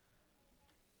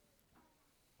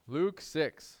Luke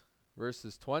 6,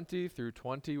 verses 20 through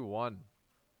 21.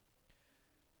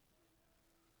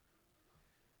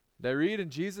 They read in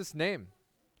Jesus' name.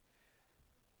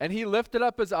 And he lifted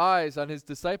up his eyes on his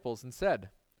disciples and said,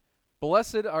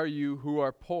 Blessed are you who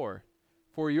are poor,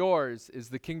 for yours is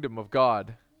the kingdom of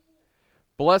God.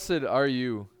 Blessed are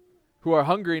you who are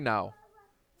hungry now,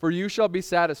 for you shall be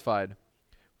satisfied.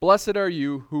 Blessed are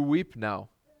you who weep now,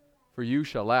 for you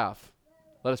shall laugh.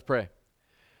 Let us pray.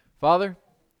 Father,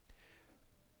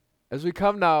 as we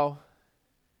come now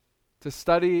to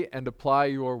study and apply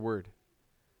your word,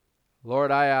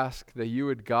 Lord, I ask that you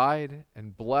would guide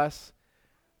and bless.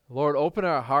 Lord, open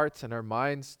our hearts and our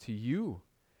minds to you.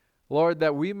 Lord,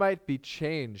 that we might be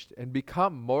changed and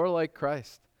become more like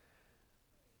Christ.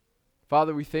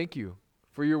 Father, we thank you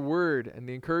for your word and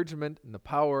the encouragement and the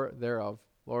power thereof.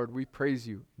 Lord, we praise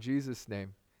you. In Jesus'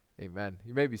 name, amen.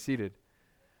 You may be seated.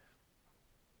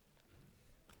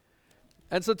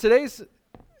 And so today's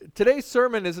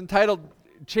sermon is entitled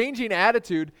Changing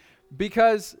Attitude,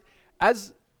 because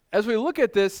as we look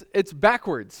at this, it's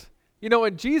backwards. You know,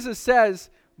 when Jesus says,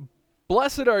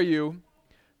 Blessed are you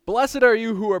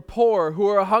who are poor, who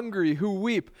are hungry, who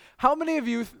weep. How many of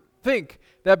you think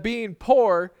that being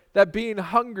poor, that being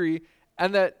hungry,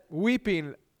 and that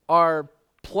weeping are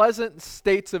pleasant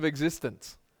states of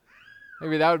existence?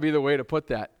 Maybe that would be the way to put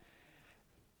that.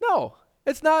 No,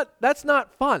 it's not. That's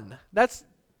not fun.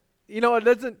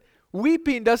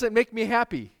 Weeping doesn't make me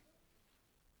happy.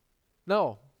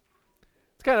 No.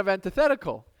 It's kind of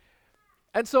antithetical.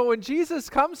 And so when Jesus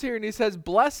comes here and he says,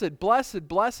 blessed, blessed,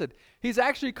 blessed, he's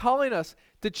actually calling us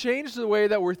to change the way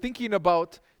that we're thinking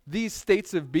about these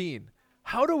states of being.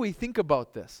 How do we think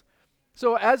about this?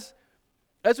 So as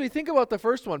we think about the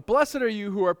first one, blessed are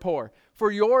you who are poor,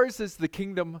 for yours is the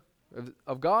kingdom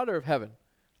of God or of heaven.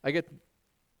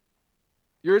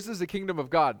 Yours is the kingdom of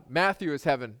God. Matthew is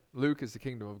heaven. Luke is the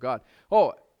kingdom of God.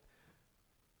 Oh,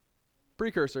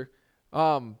 precursor.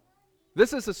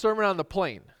 This is a Sermon on the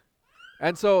Plain.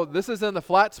 And so this is in the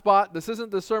flat spot. This isn't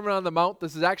the Sermon on the Mount.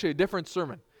 This is actually a different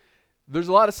sermon. There's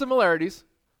a lot of similarities,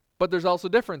 but there's also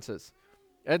differences.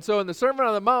 And so in the Sermon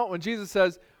on the Mount, when Jesus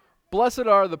says, blessed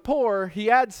are the poor, he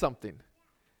adds something.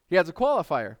 He adds a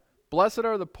qualifier. Blessed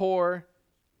are the poor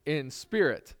in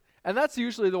spirit. And that's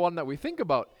usually the one that we think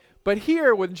about. But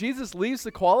here, when Jesus leaves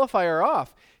the qualifier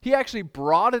off, he actually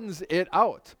broadens it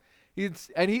out. He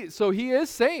is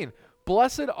saying,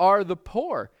 blessed are the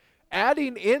poor,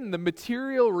 adding in the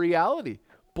material reality.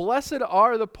 Blessed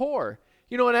are the poor.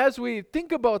 You know, and as we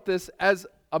think about this as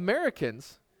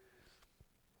Americans,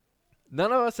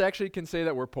 none of us actually can say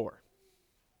that we're poor.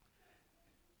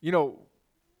 You know,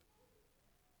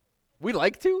 we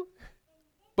like to,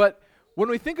 but when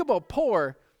we think about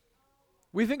poor,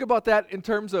 we think about that in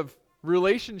terms of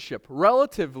relationship,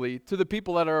 relatively to the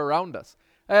people that are around us.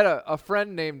 I had a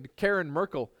friend named Karen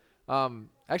Merkel.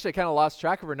 Actually, I kind of lost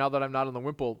track of her now that I'm not on the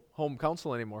Wimple Home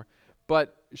Council anymore.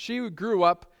 But she grew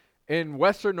up in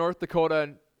western North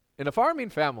Dakota in a farming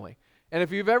family. And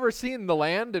if you've ever seen the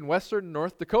land in western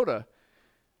North Dakota,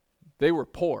 they were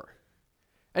poor.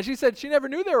 And she said she never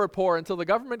knew they were poor until the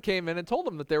government came in and told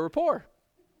them that they were poor.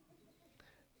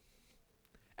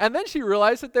 And then she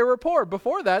realized that they were poor.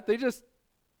 Before that, they just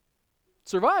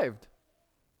survived.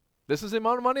 This is the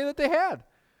amount of money that they had.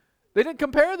 They didn't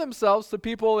compare themselves to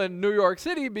people in New York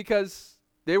City because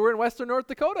they were in western North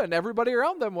Dakota and everybody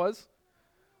around them was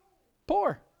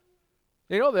poor.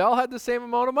 You know, they all had the same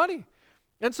amount of money.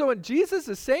 And so when Jesus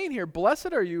is saying here,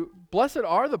 blessed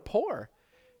are the poor,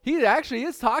 he actually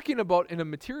is talking about in a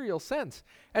material sense.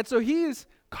 And so he's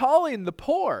calling the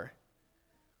poor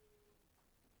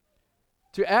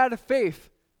to add faith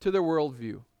to their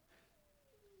worldview.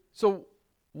 So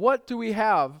what do we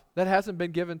have that hasn't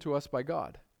been given to us by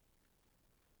God?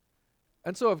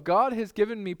 And so if God has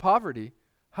given me poverty,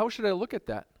 how should I look at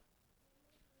that?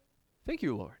 Thank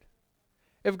you, Lord.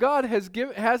 If God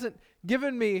hasn't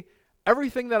given me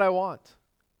everything that I want,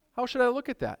 how should I look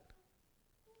at that?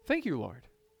 Thank you, Lord.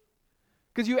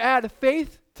 Because you add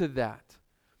faith to that.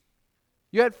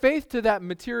 You add faith to that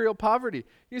material poverty.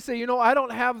 You say, you know, I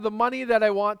don't have the money that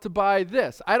I want to buy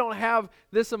this. I don't have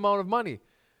this amount of money.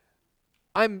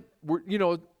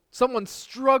 Someone's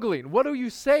struggling. What do you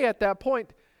say at that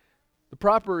point? The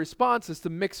proper response is to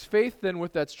mix faith then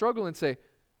with that struggle and say,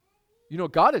 you know,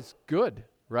 God is good,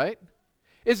 right?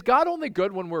 Is God only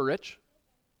good when we're rich?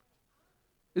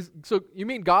 So you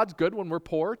mean God's good when we're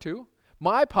poor too?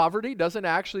 My poverty doesn't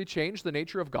actually change the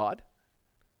nature of God?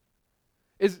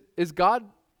 Is God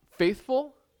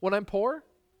faithful when I'm poor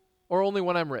or only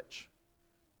when I'm rich?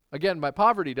 Again, my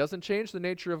poverty doesn't change the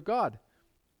nature of God.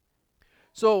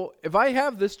 So if I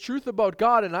have this truth about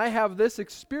God and I have this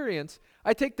experience,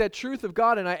 I take that truth of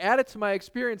God and I add it to my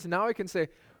experience, and now I can say,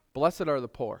 blessed are the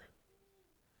poor.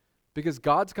 Because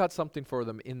God's got something for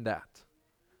them in that.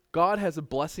 God has a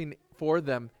blessing for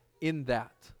them in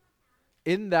that.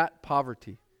 In that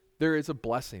poverty, there is a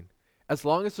blessing. As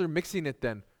long as they're mixing it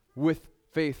then with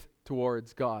faith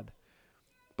towards God.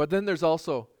 But then there's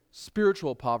also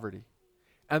spiritual poverty.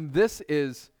 And this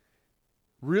is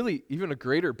really even a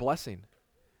greater blessing.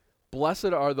 Blessed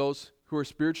are those who are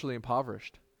spiritually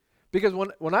impoverished. Because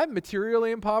when I'm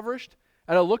materially impoverished,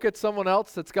 and I look at someone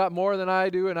else that's got more than I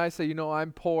do, and I say,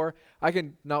 I'm poor, I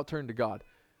can now turn to God.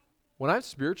 When I'm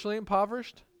spiritually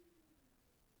impoverished,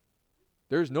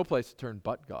 there's no place to turn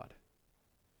but God.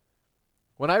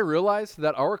 When I realize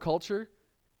that our culture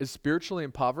is spiritually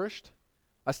impoverished,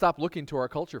 I stop looking to our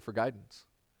culture for guidance.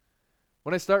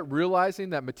 When I start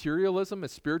realizing that materialism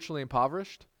is spiritually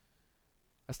impoverished,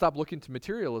 I stop looking to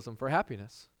materialism for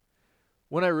happiness.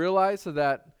 When I realize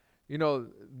that,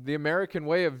 the American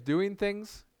way of doing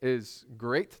things is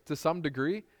great to some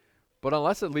degree, but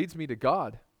unless it leads me to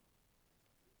God,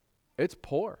 it's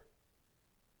poor.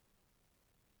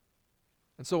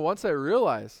 And so once I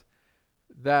realize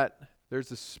that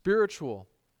there's a spiritual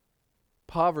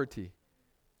poverty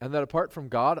and that apart from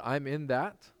God, I'm in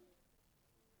that,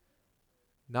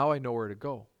 now I know where to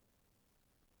go.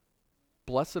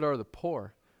 Blessed are the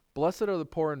poor. Blessed are the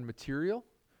poor in material.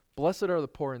 Blessed are the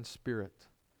poor in spirit.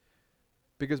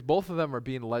 Because both of them are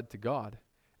being led to God.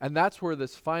 And that's where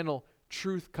this final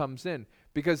truth comes in.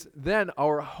 Because then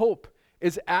our hope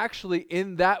is actually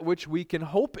in that which we can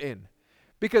hope in.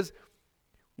 Because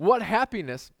what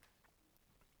happiness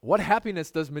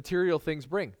does material things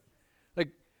bring? Like,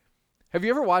 have you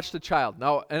ever watched a child?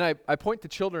 Now, and I point to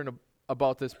children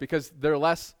about this because they're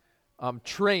less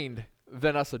trained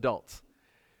than us adults.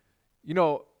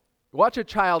 Watch a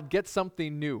child get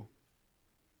something new.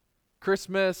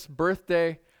 Christmas,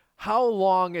 birthday, how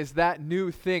long is that new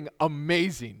thing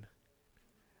amazing?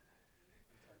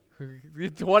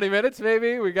 20 minutes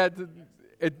maybe?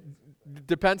 It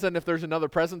depends on if there's another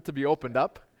present to be opened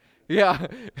up. Yeah.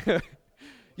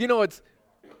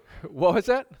 What was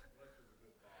that?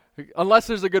 Unless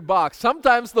there's a good box.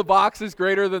 Sometimes the box is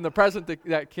greater than the present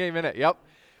that came in it. Yep.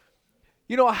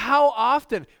 How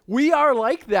often? We are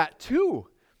like that too.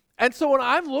 And so when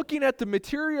I'm looking at the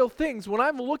material things, when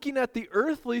I'm looking at the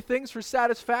earthly things for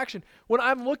satisfaction, when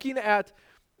I'm looking at,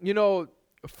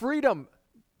 freedom,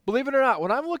 believe it or not,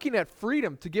 when I'm looking at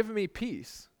freedom to give me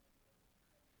peace,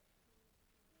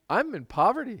 I'm in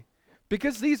poverty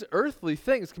because these earthly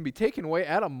things can be taken away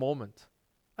at a moment.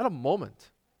 At a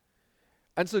moment.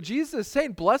 And so Jesus is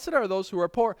saying, blessed are those who are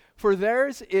poor, for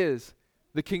theirs is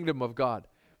the kingdom of God.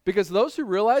 Because those who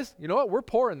realize, we're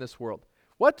poor in this world.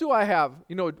 What do I have?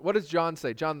 What does John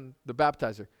say? John the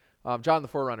baptizer, John the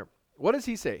forerunner. What does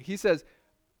he say? He says,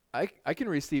 I can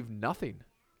receive nothing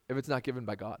if it's not given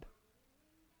by God.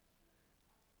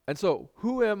 And so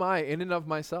who am I in and of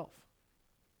myself?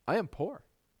 I am poor.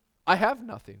 I have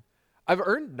nothing. I've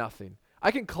earned nothing.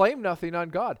 I can claim nothing on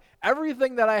God.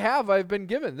 Everything that I have, I've been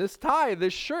given. This tie,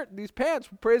 this shirt, these pants,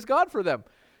 praise God for them.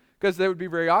 Because they would be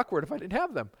very awkward if I didn't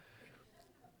have them.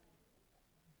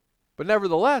 But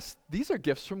nevertheless, these are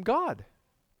gifts from God.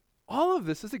 All of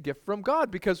this is a gift from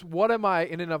God because what am I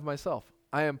in and of myself?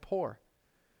 I am poor.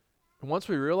 And once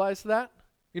we realize that,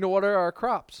 what are our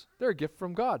crops? They're a gift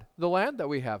from God. The land that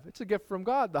we have, it's a gift from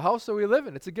God. The house that we live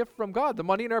in, it's a gift from God. The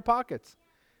money in our pockets,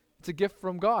 it's a gift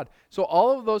from God. So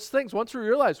all of those things, once we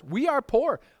realize we are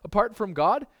poor apart from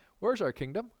God, where's our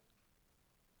kingdom?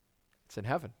 It's in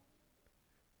heaven.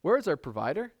 Where is our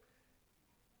provider?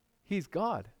 He's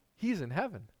God. He's in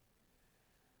heaven.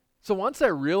 So once I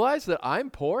realize that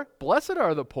I'm poor, blessed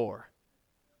are the poor.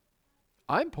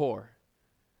 I'm poor.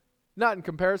 Not in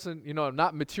comparison,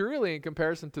 not materially in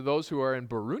comparison to those who are in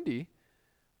Burundi.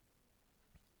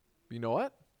 You know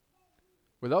what?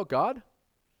 Without God,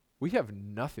 we have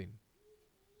nothing.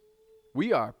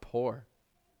 We are poor.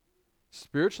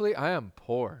 Spiritually, I am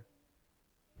poor.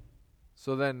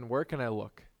 So then where can I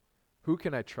look? Who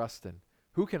can I trust in?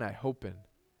 Who can I hope in?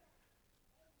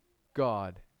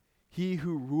 God. He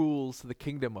who rules the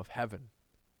kingdom of heaven.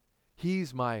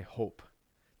 He's my hope.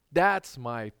 That's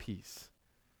my peace.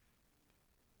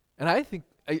 And I think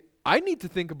I need to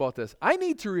think about this. I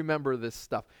need to remember this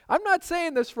stuff. I'm not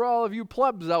saying this for all of you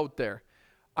plebs out there.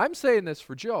 I'm saying this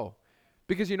for Joe.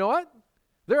 Because you know what?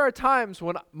 There are times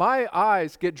when my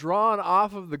eyes get drawn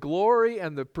off of the glory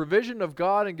and the provision of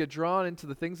God and get drawn into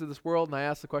the things of this world, and I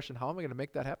ask the question, how am I going to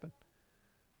make that happen?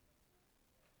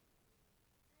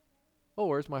 Oh,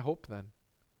 where's my hope then?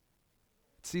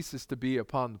 It ceases to be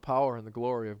upon the power and the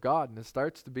glory of God, and it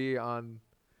starts to be on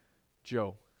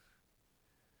Joe.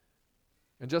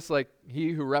 And just like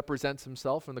he who represents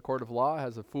himself in the court of law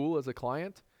has a fool as a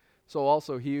client, so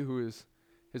also he who is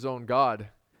his own God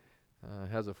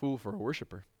has a fool for a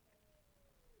worshiper.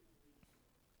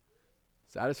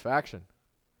 Satisfaction.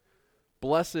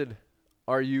 Blessed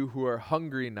are you who are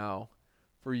hungry now,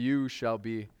 for you shall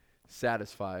be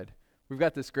satisfied. We've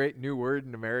got this great new word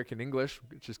in American English,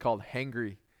 which is called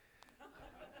hangry.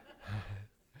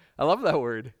 I love that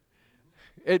word.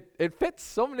 It fits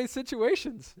so many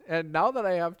situations. And now that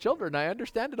I have children, I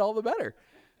understand it all the better.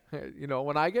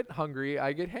 When I get hungry,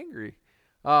 I get hangry.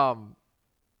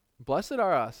 Blessed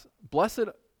are us. Blessed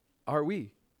are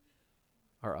we.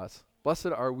 Are us. Blessed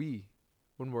are we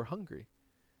when we're hungry.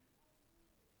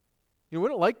 We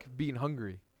don't like being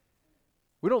hungry.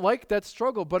 We don't like that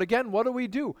struggle. But again, what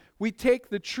do? We take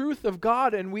the truth of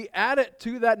God and we add it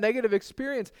to that negative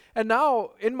experience. And now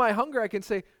in my hunger, I can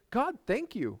say, God,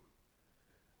 thank you.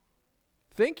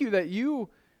 Thank you that you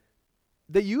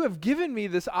have given me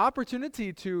this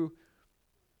opportunity to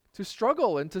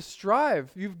struggle and to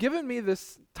strive. You've given me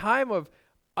this time of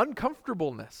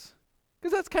uncomfortableness.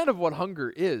 Because that's kind of what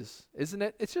hunger is, isn't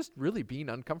it? It's just really being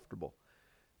uncomfortable.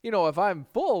 If I'm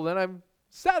full, then I'm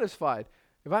satisfied.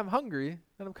 If I'm hungry,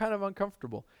 then I'm kind of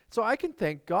uncomfortable. So I can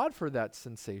thank God for that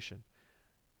sensation.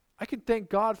 I can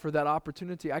thank God for that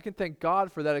opportunity. I can thank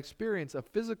God for that experience of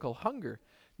physical hunger,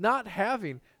 not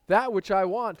having that which I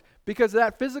want, because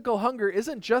that physical hunger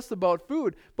isn't just about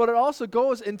food, but it also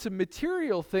goes into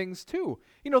material things too.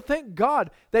 Thank God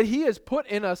that He has put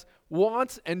in us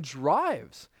wants and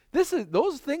drives.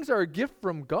 Those things are a gift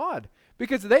from God,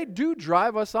 because they do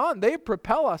drive us on. They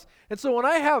propel us. And so when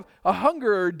I have a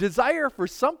hunger or desire for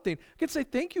something, I can say,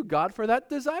 thank you, God, for that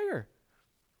desire.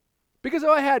 Because if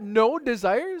I had no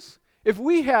desires, if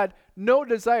we had no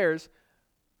desires,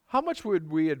 how much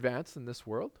would we advance in this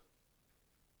world?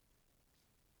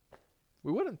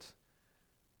 We wouldn't.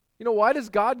 Why does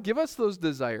God give us those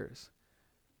desires?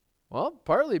 Well,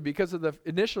 partly because of the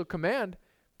initial command,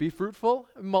 be fruitful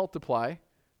and multiply,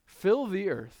 fill the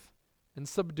earth and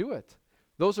subdue it.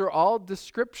 Those are all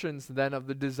descriptions then of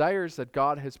the desires that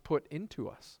God has put into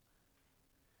us.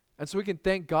 And so we can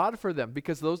thank God for them,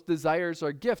 because those desires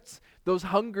are gifts. Those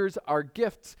hungers are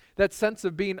gifts. That sense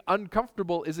of being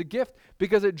uncomfortable is a gift,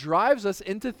 because it drives us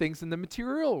into things in the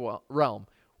material realm.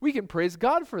 We can praise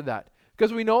God for that,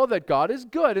 because we know that God is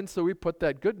good, and so we put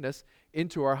that goodness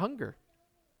into our hunger.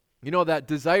 That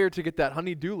desire to get that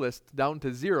honey-do list down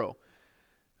to 0.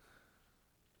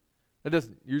 That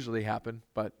doesn't usually happen,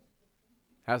 but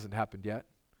hasn't happened yet.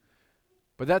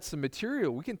 But that's the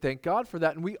material. We can thank God for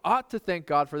that, and we ought to thank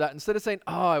God for that. Instead of saying,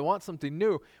 I want something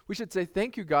new, we should say,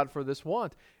 thank you, God, for this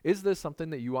want. Is this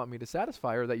something that you want me to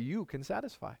satisfy, or that you can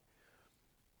satisfy?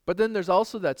 But then there's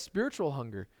also that spiritual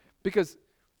hunger, because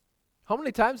how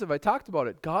many times have I talked about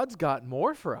it? God's got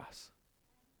more for us.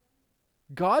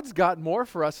 God's got more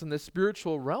for us in the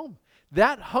spiritual realm.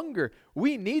 That hunger,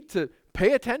 we need to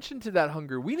pay attention to that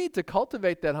hunger. We need to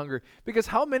cultivate that hunger, because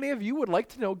how many of you would like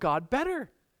to know God better?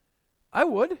 I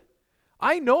would.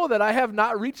 I know that I have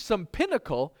not reached some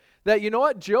pinnacle that,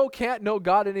 Joe can't know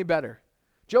God any better.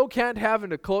 Joe can't have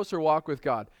a closer walk with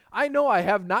God. I know I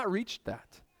have not reached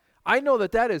that. I know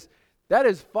that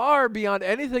is far beyond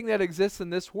anything that exists in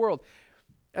this world.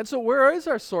 And so where is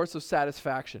our source of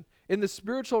satisfaction? In the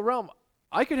spiritual realm,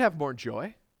 I could have more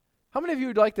joy. How many of you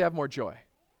would like to have more joy?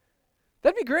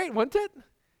 That'd be great, wouldn't it?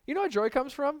 You know where joy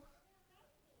comes from?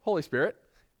 Holy Spirit.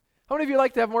 How many of you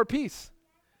like to have more peace?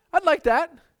 I'd like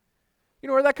that. You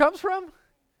know where that comes from?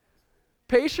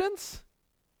 Patience.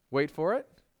 Wait for it.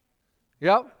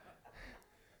 Yep.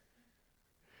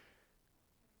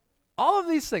 All of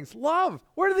these things. Love.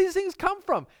 Where do these things come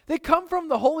from? They come from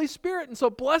the Holy Spirit. And so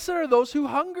blessed are those who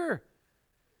hunger.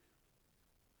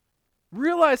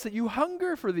 Realize that you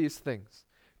hunger for these things.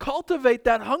 Cultivate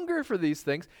that hunger for these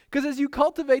things, because as you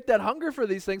cultivate that hunger for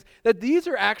these things, that these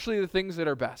are actually the things that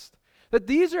are best. That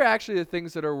these are actually the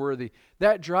things that are worthy.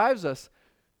 That drives us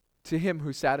to Him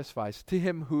who satisfies, to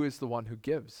Him who is the one who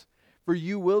gives. For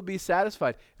you will be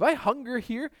satisfied. If I hunger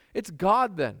here, it's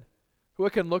God then who I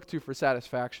can look to for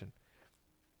satisfaction.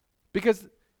 Because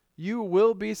you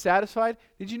will be satisfied.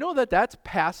 Did you know that that's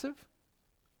passive?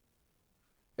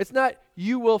 It's not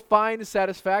you will find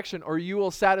satisfaction or you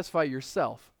will satisfy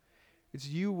yourself. It's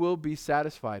you will be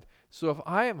satisfied. So if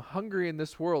I am hungry in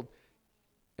this world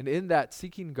and in that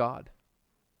seeking God,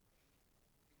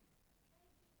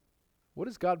 what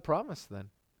does God promise then?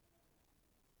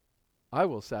 I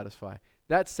will satisfy.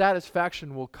 That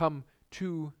satisfaction will come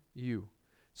to you.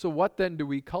 So what then do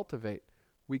we cultivate?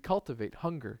 we cultivate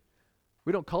hunger.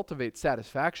 We don't cultivate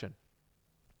satisfaction.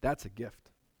 That's a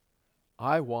gift.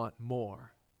 I want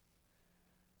more.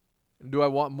 And do I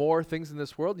want more things in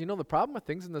this world? You know, the problem with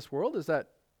things in this world is that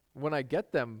when I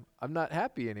get them, I'm not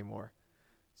happy anymore.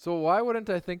 So why wouldn't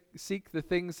I seek the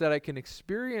things that I can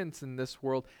experience in this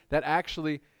world that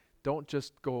actually don't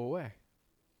just go away?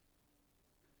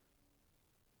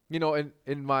 You know,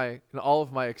 in all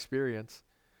of my experience,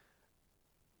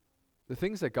 the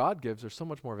things that God gives are so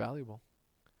much more valuable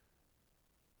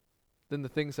than the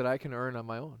things that I can earn on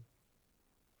my own.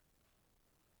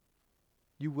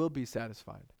 You will be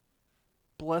satisfied.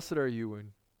 Blessed are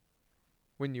you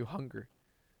when you hunger.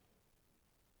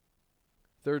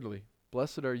 Thirdly,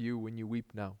 blessed are you when you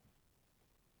weep now.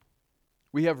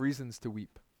 We have reasons to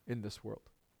weep in this world.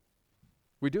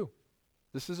 We do.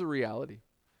 This is a reality.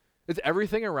 Is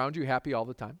everything around you happy all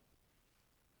the time?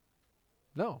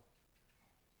 No.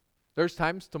 There's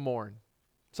times to mourn.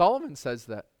 Solomon says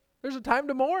that. There's a time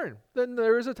to mourn. Then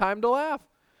there is a time to laugh.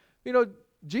 You know,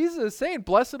 Jesus is saying,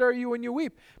 blessed are you when you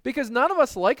weep. Because none of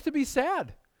us like to be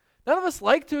sad. None of us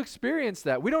like to experience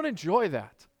that. We don't enjoy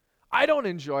that. I don't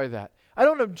enjoy that. I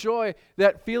don't enjoy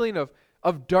that feeling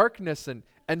of darkness and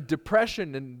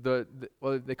depression and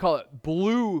well, they call it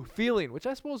blue feeling, which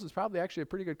I suppose is probably actually a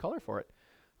pretty good color for it.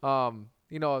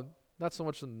 You know, not so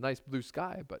much a nice blue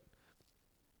sky, but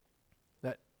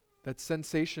that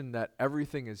sensation that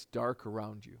everything is dark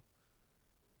around you.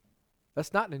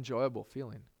 That's not an enjoyable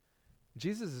feeling.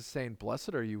 Jesus is saying,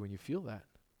 blessed are you when you feel that.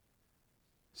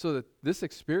 So that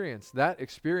that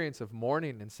experience of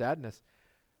mourning and sadness,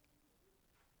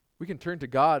 we can turn to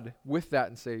God with that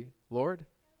and say, Lord,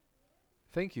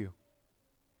 thank you.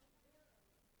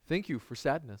 Thank you for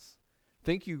sadness.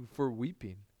 Thank you for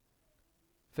weeping.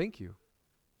 Thank you.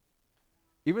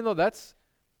 Even though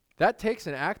that takes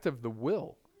an act of the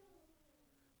will.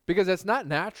 Because that's not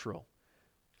natural.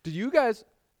 Do you guys,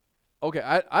 okay,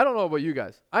 I don't know about you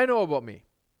guys. I know about me.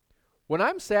 When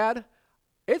I'm sad,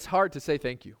 it's hard to say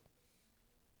thank you.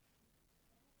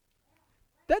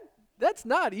 That's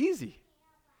not easy.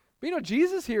 But you know,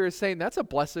 Jesus here is saying that's a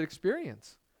blessed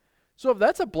experience. So if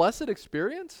that's a blessed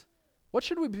experience, what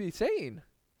should we be saying?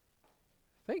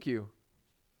 Thank you.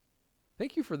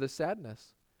 Thank you for this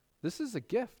sadness. This is a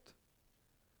gift.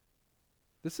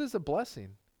 This is a blessing.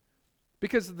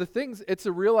 Because it's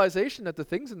a realization that the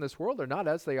things in this world are not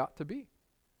as they ought to be.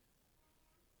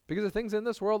 Because the things in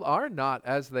this world are not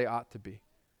as they ought to be.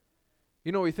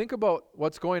 You know, we think about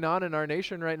what's going on in our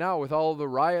nation right now with all of the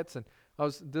riots, and I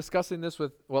was discussing this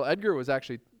Edgar was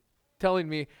actually telling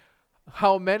me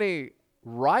how many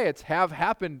riots have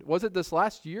happened. Was it this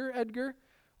last year, Edgar?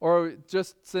 Or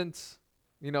just since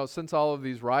all of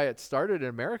these riots started in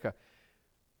America?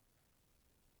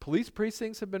 Police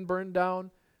precincts have been burned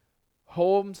down.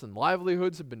 Homes and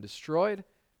livelihoods have been destroyed.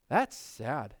 That's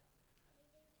sad.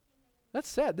 That's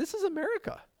sad. This is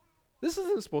America. This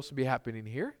isn't supposed to be happening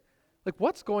here. Like,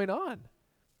 what's going on?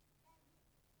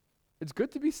 It's good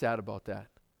to be sad about that.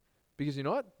 Because you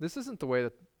know what? This isn't the way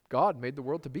that God made the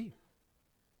world to be.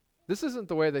 This isn't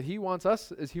the way that he wants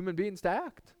us as human beings to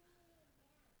act.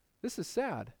 This is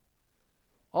sad.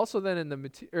 Also then in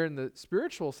the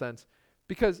spiritual sense,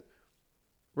 because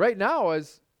right now, I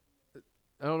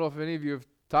don't know if any of you have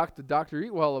talked to Dr.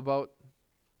 Eatwell about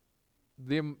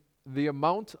the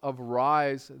amount of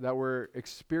rise that we're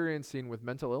experiencing with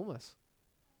mental illness.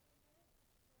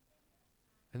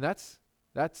 And that's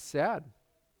sad.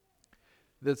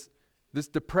 This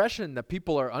depression that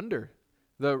people are under,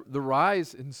 the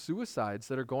rise in suicides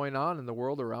that are going on in the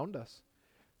world around us.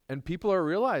 And people are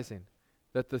realizing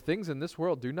that the things in this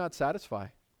world do not satisfy.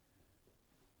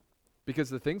 Because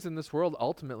the things in this world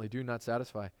ultimately do not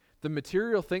satisfy. The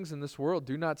material things in this world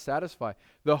do not satisfy.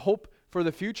 The hope for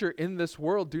the future in this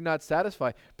world do not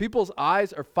satisfy. People's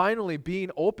eyes are finally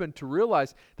being opened to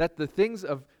realize that the things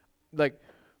of, like,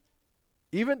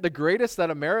 even the greatest that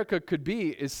America could be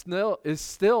is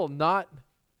still not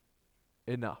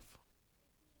enough.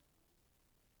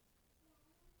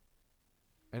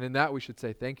 And in that we should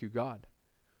say, thank you, God.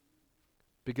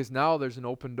 Because now there's an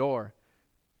open door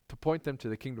to point them to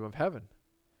the kingdom of heaven.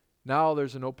 Now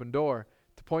there's an open door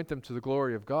to point them to the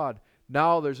glory of God.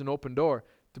 Now there's an open door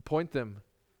to point them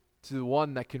to the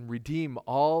one that can redeem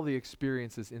all the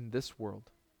experiences in this world.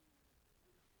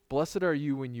 Blessed are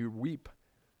you when you weep,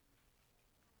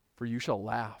 for you shall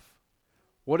laugh.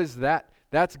 What is that?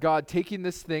 That's God taking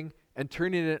this thing and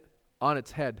turning it on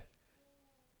its head.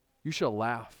 You shall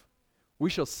laugh. We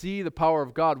shall see the power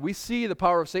of God. We see the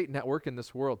power of Satan at work in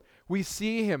this world. We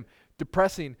see him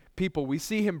depressing people. We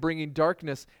see him bringing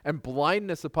darkness and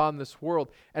blindness upon this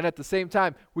world. And at the same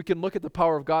time, we can look at the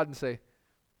power of God and say,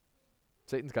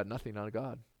 Satan's got nothing on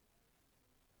God.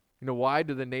 You know, why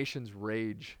do the nations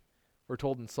rage? We're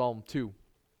told in Psalm 2.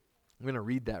 I'm going to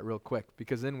read that real quick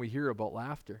because then we hear about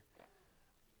laughter.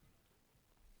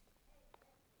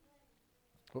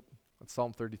 That's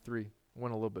Psalm 33. I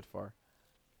went a little bit far.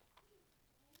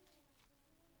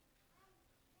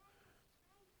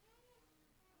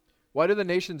 Why do the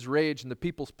nations rage and the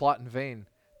peoples plot in vain?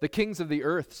 The kings of the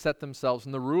earth set themselves,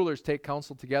 and the rulers take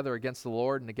counsel together against the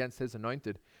Lord and against his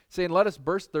anointed, saying, let us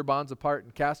burst their bonds apart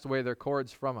and cast away their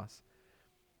cords from us.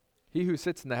 He who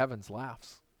sits in the heavens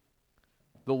laughs.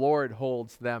 The Lord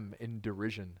holds them in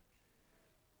derision.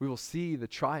 We will see the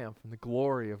triumph and the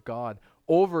glory of God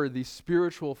over these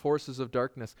spiritual forces of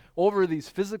darkness, over these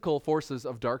physical forces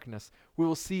of darkness. We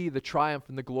will see the triumph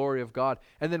and the glory of God,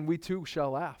 and then we too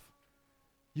shall laugh.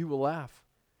 You will laugh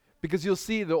because you'll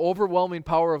see the overwhelming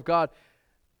power of God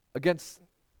against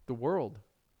the world,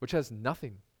 which has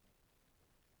nothing.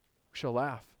 We shall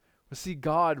laugh. We'll see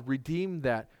God redeem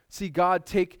that. See God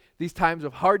take these times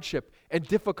of hardship and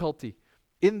difficulty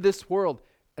in this world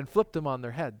and flip them on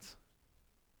their heads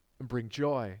and bring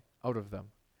joy out of them.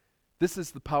 This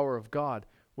is the power of God.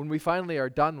 When we finally are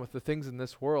done with the things in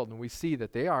this world and we see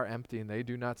that they are empty and they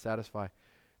do not satisfy,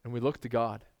 and we look to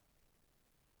God,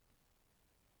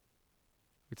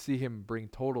 we'd see him bring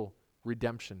total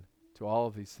redemption to all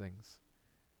of these things.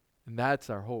 And that's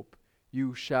our hope.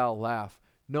 You shall laugh.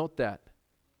 Note that.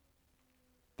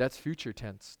 That's future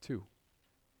tense too.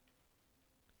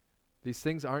 These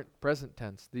things aren't present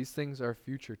tense. These things are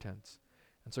future tense.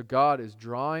 And so God is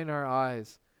drawing our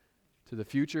eyes to the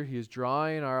future. He is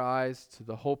drawing our eyes to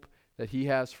the hope that he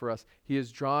has for us. He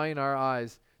is drawing our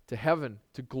eyes to heaven,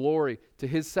 to glory, to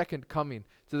his second coming,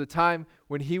 to the time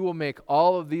when he will make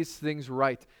all of these things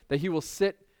right, that he will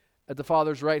sit at the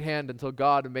Father's right hand until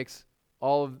God makes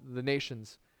all of the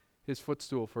nations his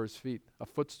footstool for his feet, a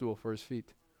footstool for his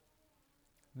feet.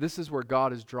 This is where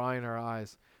God is drawing our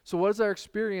eyes. So what is our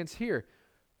experience here?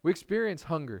 We experience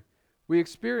hunger. We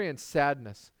experience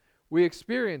sadness. We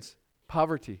experience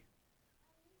poverty.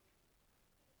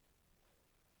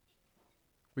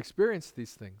 We experience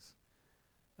these things.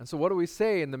 And so what do we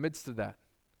say in the midst of that?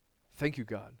 Thank you,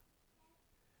 God.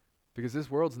 Because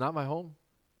this world's not my home.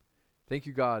 Thank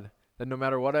you, God, that no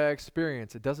matter what I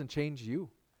experience, it doesn't change you.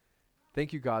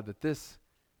 Thank you, God, that this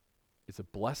is a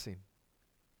blessing.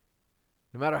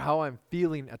 No matter how I'm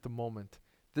feeling at the moment,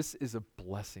 this is a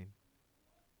blessing.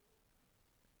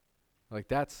 Like,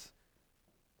 that's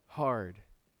hard.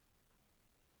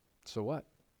 So what?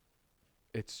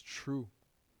 It's true.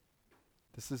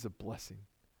 This is a blessing.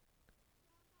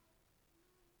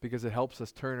 Because it helps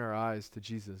us turn our eyes to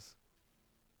Jesus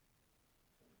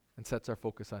and sets our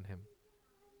focus on him.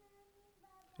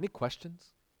 Any questions?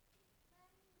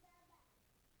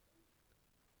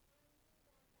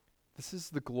 This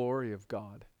is the glory of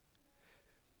God.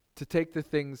 To take the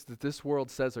things that this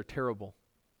world says are terrible.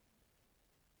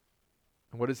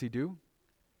 And what does he do?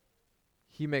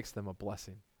 He makes them a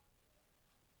blessing.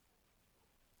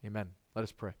 Amen. Let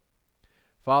us pray.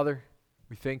 Father,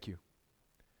 we thank you.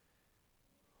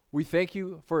 We thank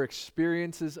you for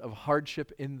experiences of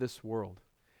hardship in this world.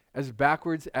 As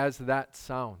backwards as that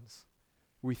sounds,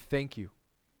 we thank you.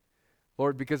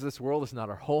 Lord, because this world is not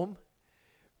our home,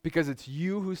 because it's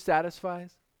you who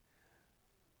satisfies.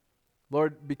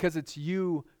 Lord, because it's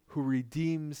you who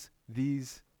redeems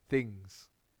these things.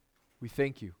 We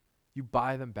thank you. You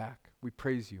buy them back. We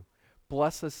praise you.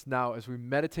 Bless us now as we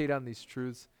meditate on these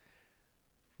truths.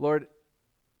 Lord,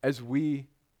 as we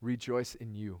rejoice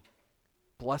in you.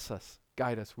 Bless us,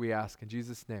 guide us, we ask. In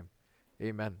Jesus' name,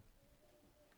 amen.